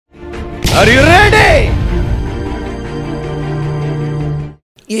Are you ready?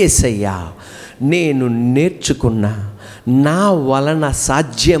 యేసయ్యా, నేను నేర్చుకున్న నా వలన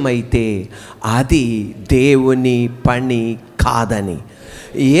సాధ్యమైతే అది దేవుని పని కాదని.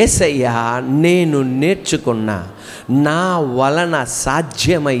 యేసయ్యా, నేను నేర్చుకున్న నా వలన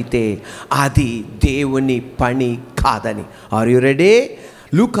సాధ్యమైతే అది దేవుని పని కాదని. Are you ready?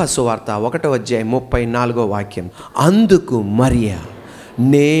 లూకా సువార్త 1:34 అందుకు మరియా,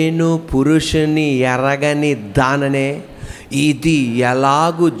 నేను పురుషుని ఎరగని దాననే, ఇది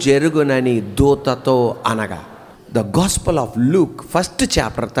ఎలాగు జరుగునని దూతతో అనగా. The gospel of Luke 1st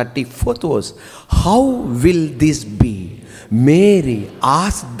chapter 34th verse. How will this be? Mary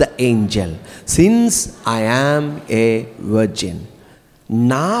asked the Angel, since I am a virgin.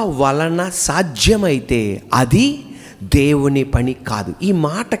 నా వలన సాధ్యమైతే అది దేవుని పని కాదు. ఈ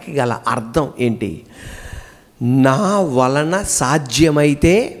మాటకి గల అర్థం ఏంటి? నా వలన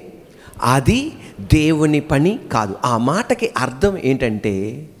సాధ్యమైతే అది దేవుని పని కాదు. ఆ మాటకి అర్థం ఏంటంటే,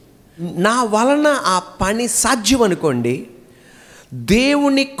 నా వలన ఆ పని సాధ్యం అనుకోండి,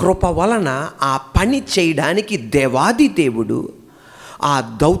 దేవుని కృప వలన ఆ పని చేయడానికి దేవాది దేవుడు, ఆ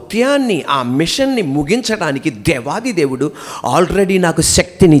దౌత్యాన్ని, ఆ మిషన్ని ముగించడానికి దేవాది దేవుడు ఆల్రెడీ నాకు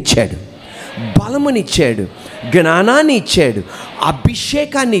శక్తినిచ్చాడు, బలమునిచ్చాడు, జ్ఞానాన్ని ఇచ్చాడు,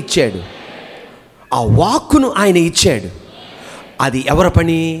 అభిషేకాన్ని ఇచ్చాడు, ఆ వాక్కును ఆయన ఇచ్చాడు. అది ఎవరి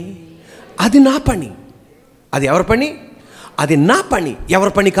పని? అది నా పని. అది ఎవరి పని? అది నా పని.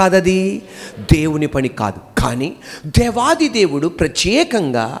 ఎవరి పని కాదది? దేవుని పని కాదు. కానీ దేవాది దేవుడు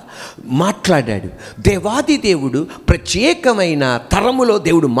ప్రత్యేకంగా మాట్లాడాడు. దేవాది దేవుడు ప్రత్యేకమైన తరములో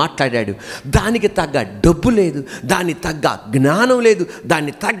దేవుడు మాట్లాడాడు. దానికి తగ్గ డబ్బు లేదు, దానికి తగ్గ జ్ఞానం లేదు,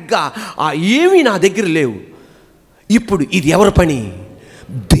 దానికి తగ్గ ఏమీ నా దగ్గర లేవు. ఇప్పుడు ఇది ఎవరి పని?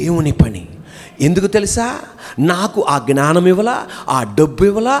 దేవుని పని. ఎందుకు తెలుసా? నాకు ఆ జ్ఞానం ఇవ్వాలా, ఆ డబ్బు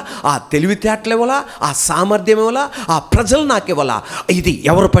ఇవ్వాలా, ఆ తెలివితేటలు ఇవ్వాలా, ఆ సామర్థ్యం ఇవ్వాలా, ఆ ప్రజలు నాకు ఇవ్వాలా. ఇది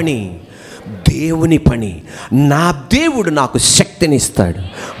ఎవరి పని? దేవుని పని. నా దేవుడు నాకు శక్తినిస్తాడు,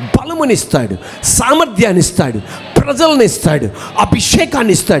 బలమునిస్తాడు, సామర్థ్యాన్ని ఇస్తాడు, ప్రజలను ఇస్తాడు,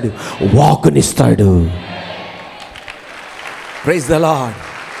 అభిషేకాన్ని ఇస్తాడు, వాకునిస్తాడు. Praise the lord.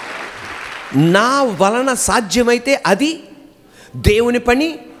 నా వలన సాధ్యమైతే అది దేవుని పని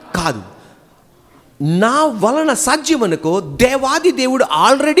కాదు. నా వలన సాధ్యం అనుకో, దేవాది దేవుడు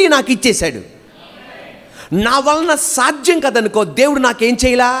ఆల్రెడీ నాకు ఇచ్చేశాడు. నా వలన సాధ్యం కదనుకో, దేవుడు నాకేం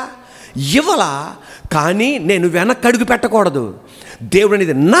చేయలా? ఇవ్వలా. కానీ నేను వెనక్కి అడుగు పెట్టకూడదు. దేవుడు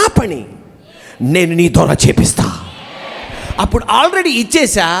అనేది నా పని, నేను నీ ద్వారా చేపిస్తా. అప్పుడు ఆల్రెడీ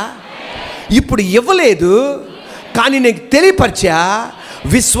ఇచ్చేసా, ఇప్పుడు ఇవ్వలేదు, కానీ నేను తెలియపరిచా.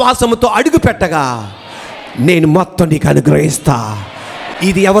 విశ్వాసముతో అడుగు పెట్టగా నేను మొత్తం నీకు అనుగ్రహిస్తా.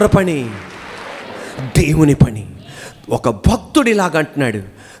 ఇది ఎవరి పని? దేవుని పని. ఒక భక్తుడిలాగా అంటున్నాడు,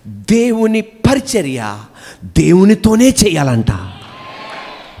 దేవుని పరిచర్య దేవునితోనే చేయాలంట.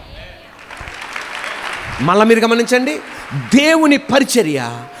 మళ్ళా మీరు గమనించండి, దేవుని పరిచర్య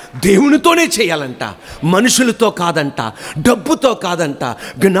దేవునితోనే చేయాలంట, మనుషులతో కాదంట, డబ్బుతో కాదంట,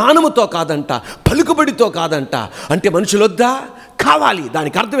 జ్ఞానముతో కాదంట, పలుకుబడితో కాదంట. అంటే మనుషులు వద్దా? కావాలి.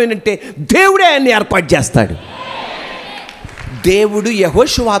 దానికి అర్థం ఏంటంటే దేవుడే అన్ని ఏర్పాటు చేస్తాడు. దేవుడు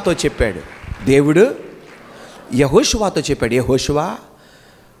యెహోషువతో చెప్పాడు. దేవుడు యెహోషువతో చెప్పాడు, యెహోషువా,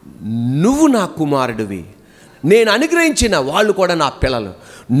 నువ్వు నా కుమారుడివి, నేను అనుగ్రహించిన వాళ్ళు కూడా నా పిల్లలు,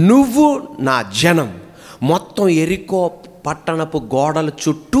 నువ్వు నా జనం, మొత్తం ఎరికో పట్టణపు గోడల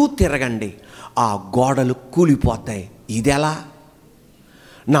చుట్టూ తిరగండి, ఆ గోడలు కూలిపోతాయి. ఇదెలా?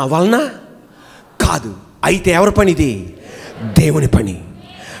 నా వలన కాదు. అయితే ఎవరి పని ఇది? దేవుని పని.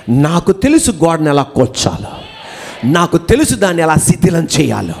 నాకు తెలుసు గోడను ఎలా కూల్చాలో, నాకు తెలుసు దాన్ని ఎలా శిథిలం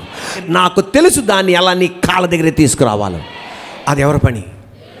చేయాలో, నాకు తెలుసు దాన్ని ఎలా నీ కాళ్ళ దగ్గర తీసుకురావాలో. అది ఎవరి పని?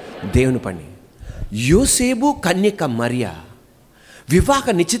 దేవుని పని. యోసేపు కన్యక మరియా వివాహ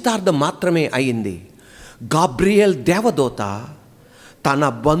నిశ్చితార్థం మాత్రమే అయింది. గాబ్రియల్ దేవదూత తన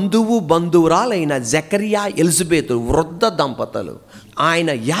బంధువురాలైన జకరియా ఎలిజబెత్ వృద్ధ దంపతులు, ఆయన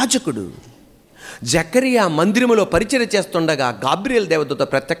యాజకుడు, జకరియా మందిరములో పరిచర్య చేస్తుండగా గాబ్రియల్ దేవదూత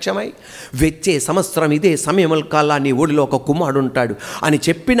ప్రత్యక్షమై, వచ్చే సంవత్సరం ఇదే సమయం కల్లా నీ ఊడిలో ఒక కుమారుడు ఉంటాడు అని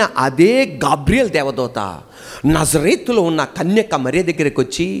చెప్పిన అదే గాబ్రియల్ దేవదూత నజరేతులో ఉన్న కన్యక మరియ దగ్గరికి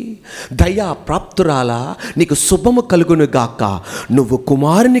వచ్చి, దయా ప్రాప్తురాలా, నీకు శుభము కలుగును గాక, నువ్వు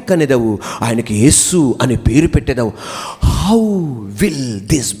కుమారుని కనెదవు, ఆయనకి యేసు అని పేరు పెట్టెదవు. How will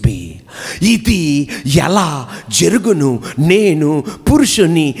this be? ఇది ఎలా జరుగును? నేను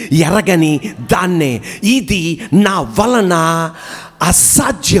పురుషుని ఎరగని దాన్నే. ఇది నా వలన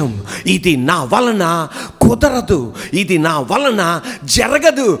అసాధ్యం, ఇది నా వలన కుదరదు, ఇది నా వలన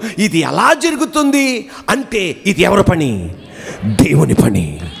జరగదు. ఇది ఎలా జరుగుతుంది అంటే ఇది ఎవరి పని? దేవుని పని.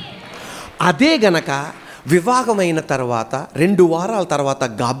 అదే గనక వివాహమైన తర్వాత 2 వారాల తర్వాత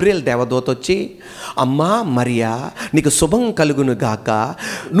గాబ్రియల్ దేవదూత వచ్చి, అమ్మా మరియా, నీకు శుభం కలుగును గాక,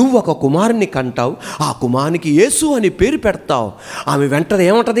 నువ్వు ఒక కుమారుని కంటావు, ఆ కుమారునికి యేసు అని పేరు పెడతావు. ఆమె వెంటనే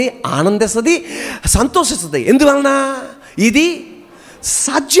ఏమంటది? ఆనందిస్తుంది, సంతోషిస్తుంది. ఎందువలన? ఇది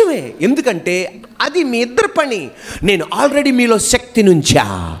సాధ్యమే. ఎందుకంటే అది మీ ఇద్దరి పని. నేను ఆల్రెడీ మీలో శక్తి నుంచా,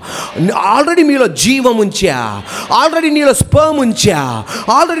 ఆల్రెడీ మీలో జీవం ఉంచా, ఆల్రెడీ నీలో స్పర్మ్ ఉంచా,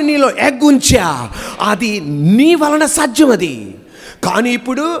 ఆల్రెడీ నీలో ఎగ్ ఉంచా. అది నీ వలన సాధ్యం. అది కానీ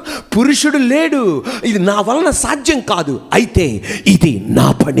ఇప్పుడు పురుషుడు లేడు, ఇది నా వలన సాధ్యం కాదు. అయితే ఇది నా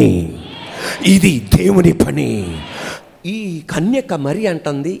పని, ఇది దేవుని పని. ఈ కన్యక మరి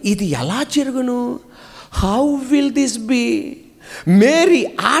అంటుంది, ఇది ఎలా జరుగును? How will this be? Mary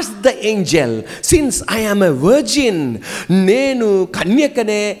asked the Angel, since I am a virgin, నేను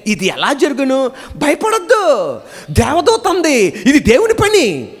కన్యకనే, ఇది ఎలా జరుగును? భయపడద్దు, దేవదూత ఉంది, ఇది దేవుని పని.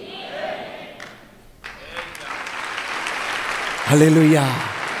 హల్లెలూయా.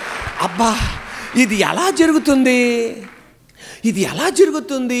 అబ్బా, ఇది ఎలా జరుగుతుంది? ఇది ఎలా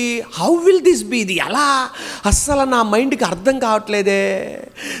జరుగుతుంది? How will this be? ఇది ఎలా? అస్సలు నా మైండ్కి అర్థం కావట్లేదే.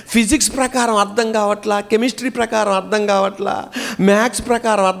 ఫిజిక్స్ ప్రకారం అర్థం కావట్లా, కెమిస్ట్రీ ప్రకారం అర్థం కావట్లా, మ్యాథ్స్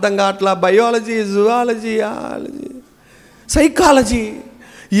ప్రకారం అర్థం కావట్లా, బయాలజీ, జువాలజీ, సైకాలజీ,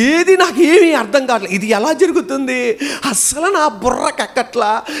 ఏది నాకు ఏమీ అర్థం కావట్లేదు. ఇది ఎలా జరుగుతుంది? అస్సలు నా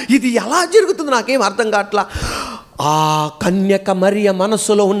బుర్రకెక్కట్లా. ఇది ఎలా జరుగుతుంది? నాకేం అర్థం కావట్లా. ఆ కన్యక మరియ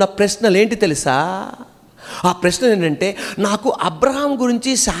మనస్సులో ఉన్న ప్రశ్నలు ఏంటి తెలుసా? ఆ ప్రశ్న ఏంటంటే, నాకు అబ్రహాం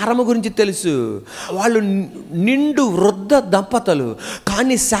గురించి, శారమ్మ గురించి తెలుసు, వాళ్ళు నిండు వృద్ధ దంపతులు.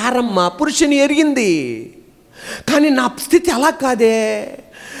 కానీ శారమ్మ పురుషుని ఎరిగింది. కానీ నా స్థితి అలా కాదే,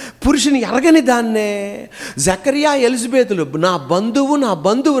 పురుషుని ఎరగని దాన్నే. జకరియా, ఎలిజబెతులు నా బంధువు, నా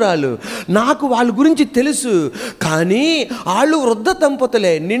బంధువురాలు, నాకు వాళ్ళ గురించి తెలుసు. కానీ వాళ్ళు వృద్ధ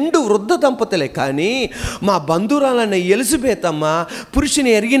దంపతులే, నిండు వృద్ధ దంపతులే. కానీ మా బంధువురాలన్న ఎలిజబెత్ అమ్మ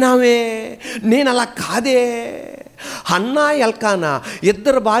పురుషుని ఎరిగినామే, నేను అలా కాదే. హన్నా, ఎల్కానా,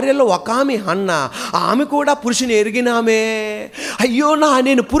 2 భార్యల్లో ఒక ఆమె హన్నా, ఆమె కూడా పురుషుని ఎరిగినామే. అయ్యో,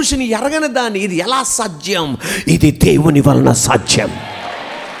 నేను పురుషుని ఎరగని దాన్ని, ఇది ఎలా సాధ్యం? ఇది దేవుని వలన సాధ్యం.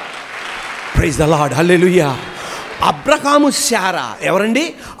 ప్రైజ్ ద లార్డ్, హల్లెలూయా. అబ్రహాము శారా ఎవరండి?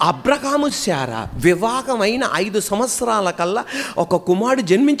 అబ్రహాము శారా వివాహమైన 5 సంవత్సరాల కల్లా ఒక కుమారుడు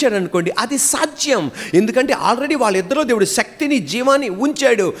జన్మించాడు అనుకోండి, అది సాధ్యం. ఎందుకంటే ఆల్రెడీ వాళ్ళిద్దరూ దేవుడు శక్తిని, జీవాన్ని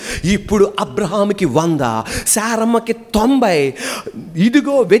ఉంచాడు. ఇప్పుడు అబ్రహాముకి 100, శారమ్మకి 90.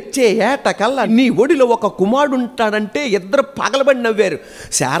 ఇదిగో వచ్చే ఏటకల్లా నీ ఒడిలో ఒక కుమారుడు ఉంటాడంటే ఇద్దరు పగలబడి నవ్వారు.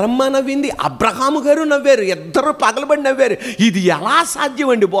 శారమ్మ నవ్వింది, అబ్రహాము గారు నవ్వారు, ఇద్దరు పగలబడి నవ్వారు. ఇది ఎలా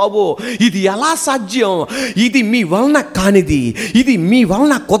సాధ్యం అండి బాబు? ఇది ఎలా సాధ్యం? ఇది మీ వలన కానిది, ఇది మీ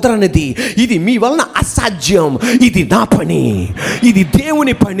వలన కుదరనిది, ఇది మీ వలన అసాధ్యం. ఇది నా పని, ఇది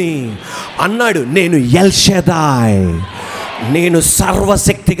దేవుని పని అన్నాడు. నేను ఎల్ షదాయ్, నేను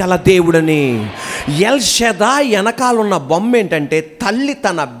సర్వశక్తి గల దేవుడని. ఎల్ షదాయ్ వెనకాలన్న బొమ్మ ఏంటంటే, తల్లి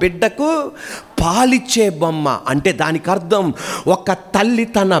తన బిడ్డకు పాలిచ్చే బొమ్మ. అంటే దానికి అర్థం, ఒక తల్లి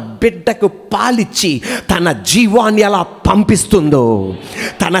తన బిడ్డకు పాలిచ్చి తన జీవాన్ని ఎలా పంపిస్తుందో,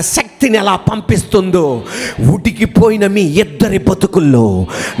 తన శక్తిని ఎలా పంపిస్తుందో, ఉడికిపోయిన మీ ఇద్దరి బతుకుల్లో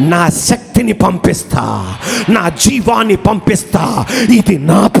నా శక్తిని పంపిస్తా, నా జీవాన్ని పంపిస్తా. ఇది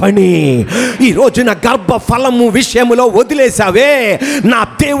నా పని. ఈ రోజున గర్భఫలము విషయములో వదిలేసావే, నా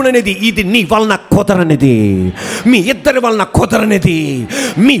దేవుడు అనేది ఇది నీ వలన కుదరనిది, మీ ఇద్దరి వలన కుదరనిది,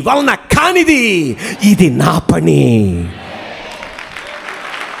 మీ వలన కానిది, ఇది నా పని.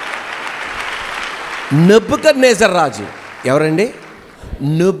 నెబుకద్నెజర్ రాజు ఎవరండి?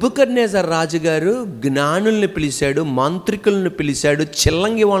 నెబుకద్నెజర్ రాజు గారు జ్ఞానుల్ని పిలిచాడు, మంత్రికులను పిలిచాడు,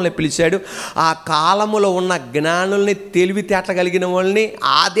 చిల్లంగి వాళ్ళని పిలిచాడు. ఆ కాలములో ఉన్న జ్ఞానుల్ని, తెలివితేటలు కలిగిన వాళ్ళని,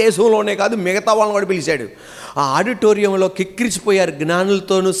 ఆ దేశంలోనే కాదు మిగతా వాళ్ళని కూడా పిలిచాడు. ఆ ఆడిటోరియంలో కిక్కిరిసిపోయారు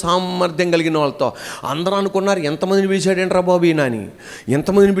జ్ఞానులతోనూ, సామర్థ్యం కలిగిన వాళ్ళతో. అందరూ అనుకున్నారు, ఎంతమందిని పిలిచాడేంట్రా బాబు ఈయన అని,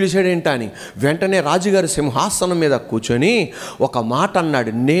 ఎంతమందిని పిలిచాడేంటా అని. వెంటనే రాజుగారు సింహాసనం మీద కూర్చొని ఒక మాట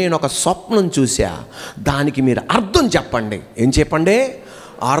అన్నాడు, నేను ఒక స్వప్నం చూసా, దానికి మీరు అర్థం చెప్పండి. ఏం చెప్పండి?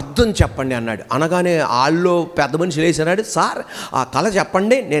 అర్థం చెప్పండి అన్నాడు. అనగానే వాళ్ళు పెద్ద మనిషి లేచాడు, సార్ ఆ కళ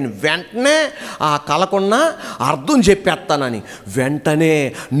చెప్పండి, నేను వెంటనే ఆ కళకున్న అర్థం చెప్పేస్తానని. వెంటనే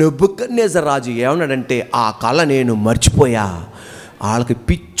నెబుకద్నెజర్ రాజు ఏమన్నాడంటే, ఆ కళ నేను మర్చిపోయా, వాళ్ళకి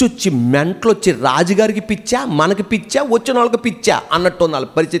పిచ్చొచ్చి మెంట్లొచ్చి రాజుగారికి పిచ్చా, మనకి పిచ్చా, వచ్చిన వాళ్ళకి పిచ్చా అన్నట్టు ఉంది వాళ్ళ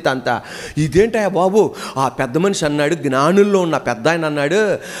పరిస్థితి అంతా. ఇదేంటయ్యా బాబు, ఆ పెద్ద మనిషి అన్నాడు, జ్ఞానుల్లో ఉన్న పెద్ద ఆయన అన్నాడు,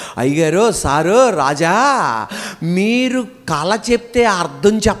 అయ్యగారు సారు రాజా, మీరు కళ చెప్తే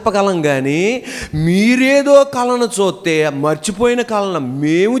అర్థం చెప్పగలం కానీ మీరేదో కళను చూస్తే మర్చిపోయిన కళను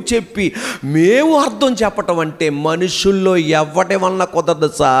మేము చెప్పి మేము అర్థం చెప్పటం అంటే మనుషుల్లో ఎవరి వలన కుదరదు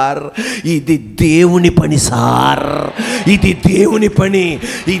సార్. ఇది దేవుని పని సార్, ఇది దేవుని పని.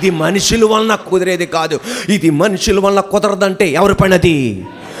 ఇది మనుషుల వలన కుదిరేది కాదు. ఇది మనుషుల వలన కుదరదంటే ఎవరి పని? అది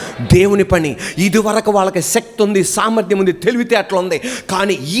దేవుని పని. ఇదివరకు వాళ్ళకి శక్తి ఉంది, సామర్థ్యం ఉంది, తెలివితేటలు ఉంది,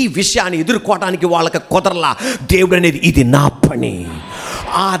 కానీ ఈ విషయాన్ని ఎదుర్కోవడానికి వాళ్ళకి కుదరలా. దేవుడు అనేది ఇది నా పని.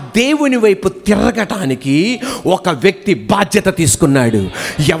 ఆ దేవుని వైపు తిరగటానికి ఒక వ్యక్తి బాధ్యత తీసుకున్నాడు.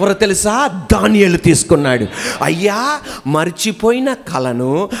 ఎవరు తెలుసా? దానియేలు తీసుకున్నాడు. అయ్యా, మర్చిపోయిన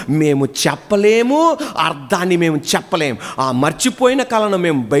కళను మేము చెప్పలేము, అర్థాన్ని మేము చెప్పలేం. ఆ మర్చిపోయిన కళను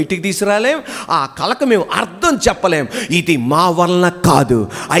మేము బయటికి తీసుకురాలేం, ఆ కళకు మేము అర్థం చెప్పలేం. ఇది మా వలన కాదు.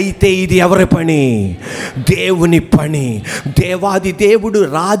 అయితే ఇది ఎవరి పని? దేవుని పని. దేవాది దేవుడు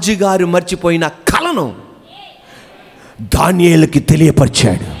రాజుగారు మర్చిపోయిన కళను దానియేలుకి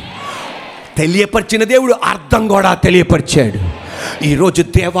తెలియపరిచాడు. తెలియపరిచిన దేవుడు అర్థం కూడా తెలియపరిచాడు. ఈరోజు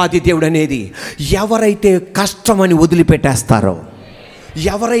దేవాది దేవుడు అనేది ఎవరైతే కష్టమని వదిలిపెట్టేస్తారో,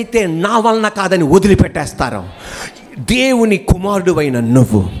 ఎవరైతే నా వలన కాదని వదిలిపెట్టేస్తారో, దేవుని కుమారుడు అయిన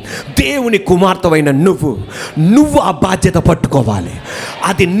నువ్వు, దేవుని కుమార్తెవైన నువ్వు ఆ బాధ్యత పట్టుకోవాలి.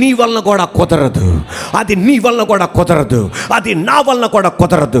 అది నీ వలన కూడా కుదరదు, అది నీ వలన కూడా కుదరదు, అది నా వలన కూడా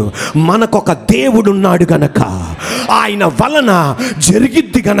కుదరదు. మనకొక దేవుడున్నాడు గనక, ఆయన వలన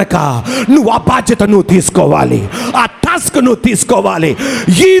జరిగిద్ది గనక నువ్వు ఆ బాధ్యత నువ్వు తీసుకోవాలి, ఆ టాస్క్ నువ్వు తీసుకోవాలి.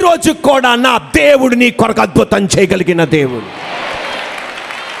 ఈరోజు కూడా నా దేవుడు నీ కొరకు అద్భుతం చేయగలిగిన దేవుడు.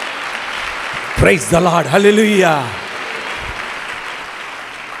 ప్రైజ్ ద లార్డ్, హల్లెలూయా.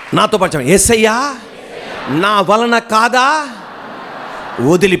 నాతో పాటు యేసయ్యా, నా వలన కాదా,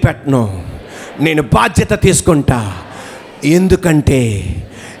 వదిలిపెట్టను, నేను బాధ్యత తీసుకుంటా, ఎందుకంటే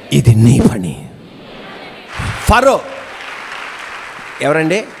ఇది నీ పని. ఫరో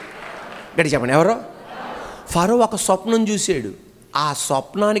ఎవరండి? గట్టి చెప్పండి, ఎవరో? ఫరో ఒక స్వప్నం చూశాడు. ఆ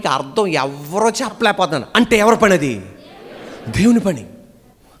స్వప్నానికి అర్థం ఎవరో చెప్పలేకపోతున్నాను అంటే ఎవరి పని? అది దేవుని పని.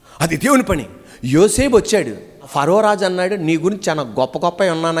 అది దేవుని పని. యోసేపు వచ్చాడు. ఫరో రాజు అన్నాడు, నీ గురించి చాలా గొప్ప గొప్ప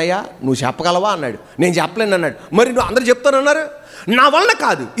ఉన్నానయ్యా, నువ్వు చెప్పగలవా అన్నాడు. నేను చెప్పలేను అన్నాడు. మరి నువ్వు అందరూ చెప్తానన్నారు. నా వలన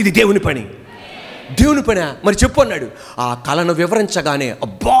కాదు, ఇది దేవుని పని. దేవుని పని మరి చెప్పు అన్నాడు. ఆ కళను వివరించగానే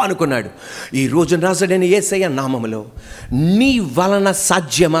అబ్బా అనుకున్నాడు. ఈ రోజు రాజుడైన యేసయ్య నామములో నీ వలన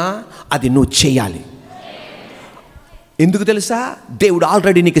సాధ్యమా, అది నువ్వు చేయాలి. ఎందుకు తెలుసా? దేవుడు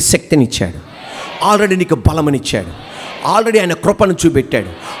ఆల్రెడీ నీకు శక్తినిచ్చాడు, ఆల్రెడీ నీకు బలమనిచ్చాడు, ఆల్రెడీ ఆయన కృపను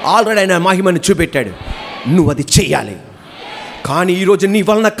చూపెట్టాడు, ఆల్రెడీ ఆయన మహిమను చూపెట్టాడు. నువ్వు అది చేయాలి. కానీ ఈరోజు నీ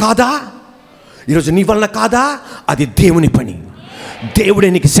వలన కాదా, ఈరోజు నీ వలన కాదా, అది దేవుని పని. దేవుడే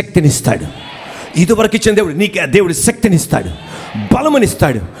నీకు శక్తినిస్తాడు. ఇదివరకు ఇచ్చిన దేవుడు నీకు దేవుడు శక్తినిస్తాడు,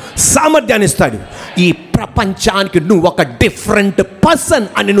 బలమనిస్తాడు, సామర్థ్యాన్ని ఇస్తాడు. ఈ ప్రపంచానికి నువ్వు ఒక డిఫరెంట్ పర్సన్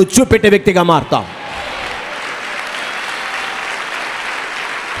అని నువ్వు చూపెట్టే వ్యక్తిగా మారుతావు.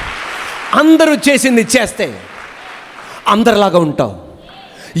 అందరూ చేసింది చేస్తే అందరిలాగా ఉంటావు.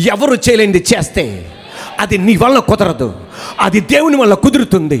 ఎవరు చేయలేనిది చేస్తే అది నీ వల్ల కుదరదు, అది దేవుని వల్ల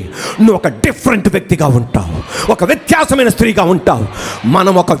కుదురుతుంది. నువ్వు ఒక డిఫరెంట్ వ్యక్తిగా ఉంటావు, ఒక వ్యత్యాసమైన స్త్రీగా ఉంటావు.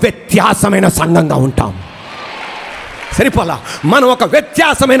 మనం ఒక వ్యత్యాసమైన సంఘంగా ఉంటాం. సరిపోలా, మనం ఒక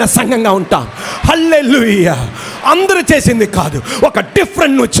వ్యత్యాసమైన సంఘంగా ఉంటాం. హల్లెలూయా. అందరూ చేసింది కాదు, ఒక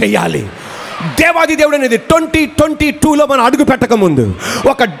డిఫరెంట్ నువ్వు చేయాలి. దేవాది దేవుడు అనేది 2022లో మనం అడుగు పెట్టక ముందు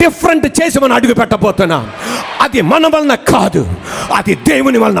ఒక డిఫరెంట్ చేసి మనం అడుగు పెట్టబోతున్నాం. అది మన వలన కాదు, అది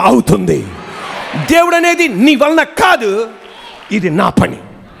దేవుని వలన అవుతుంది. దేవుడు అనేది నీ వలన కాదు, ఇది నా పని,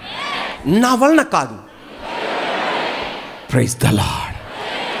 నా వలన కాదు. Praise the lord.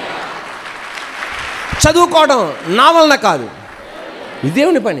 చదువుకోవడం నా వలన కాదు, ఇది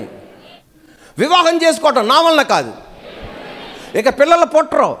దేవుని పని. వివాహం చేసుకోవడం నా వలన కాదు, ఇక పిల్లలు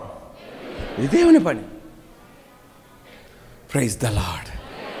పుట్టరు, ఇది దేవుని పని. Praise the lord.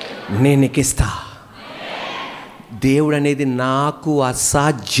 నేను నీకు ఇస్తా. దేవుడు అనేది నాకు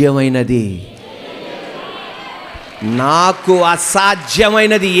అసాధ్యమైనది, నాకు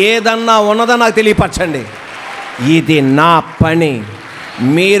అసాధ్యమైనది ఏదన్నా ఉన్నదో నాకు తెలియపరచండి. ఇది నా పని.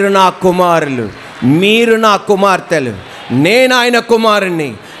 మీరు నా కుమారులు, మీరు నా కుమార్తెలు, నేను ఆయన కుమారుణ్ణి,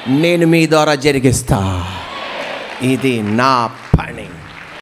 నేను మీ ద్వారా జరిగిస్తా. ఇది నా